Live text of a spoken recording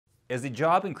Is a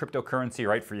job in cryptocurrency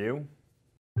right for you?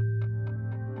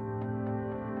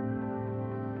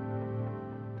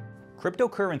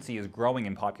 Cryptocurrency is growing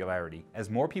in popularity as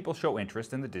more people show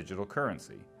interest in the digital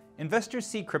currency. Investors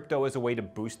see crypto as a way to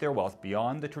boost their wealth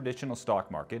beyond the traditional stock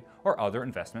market or other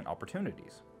investment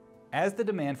opportunities. As the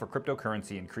demand for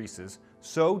cryptocurrency increases,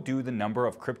 so do the number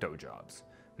of crypto jobs.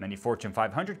 Many Fortune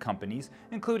 500 companies,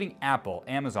 including Apple,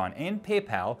 Amazon, and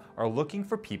PayPal, are looking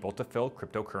for people to fill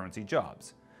cryptocurrency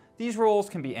jobs. These roles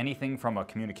can be anything from a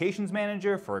communications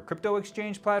manager for a crypto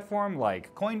exchange platform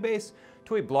like Coinbase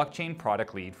to a blockchain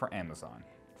product lead for Amazon.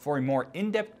 For a more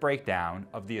in-depth breakdown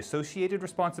of the associated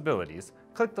responsibilities,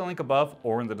 click the link above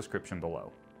or in the description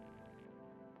below.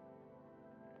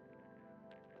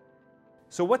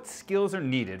 So what skills are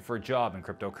needed for a job in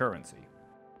cryptocurrency?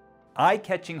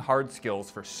 Eye-catching hard skills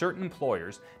for certain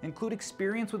employers include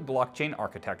experience with blockchain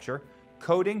architecture,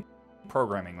 coding,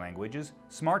 programming languages,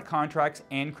 smart contracts,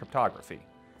 and cryptography.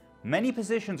 Many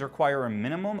positions require a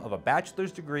minimum of a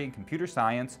bachelor's degree in computer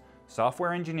science,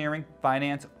 software engineering,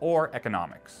 finance, or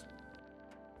economics.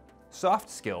 Soft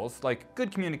skills like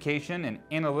good communication and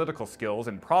analytical skills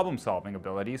and problem-solving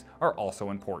abilities are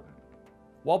also important.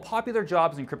 While popular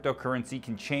jobs in cryptocurrency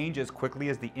can change as quickly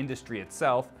as the industry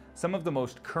itself, some of the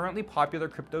most currently popular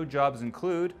crypto jobs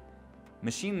include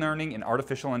machine learning and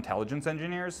artificial intelligence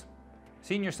engineers,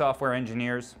 senior software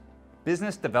engineers,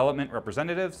 business development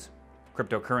representatives,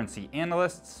 cryptocurrency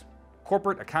analysts,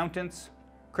 corporate accountants,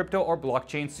 crypto or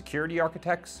blockchain security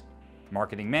architects,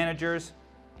 marketing managers,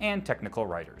 and technical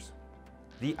writers.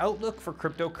 The outlook for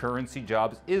cryptocurrency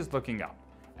jobs is looking up.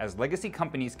 As legacy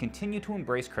companies continue to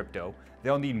embrace crypto,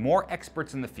 they'll need more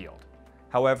experts in the field.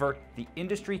 However, the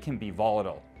industry can be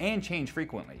volatile and change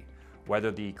frequently.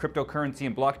 Whether the cryptocurrency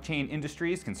and blockchain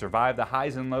industries can survive the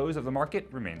highs and lows of the market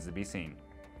remains to be seen.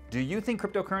 Do you think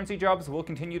cryptocurrency jobs will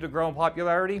continue to grow in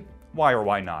popularity? Why or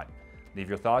why not? Leave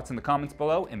your thoughts in the comments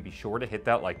below and be sure to hit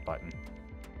that like button.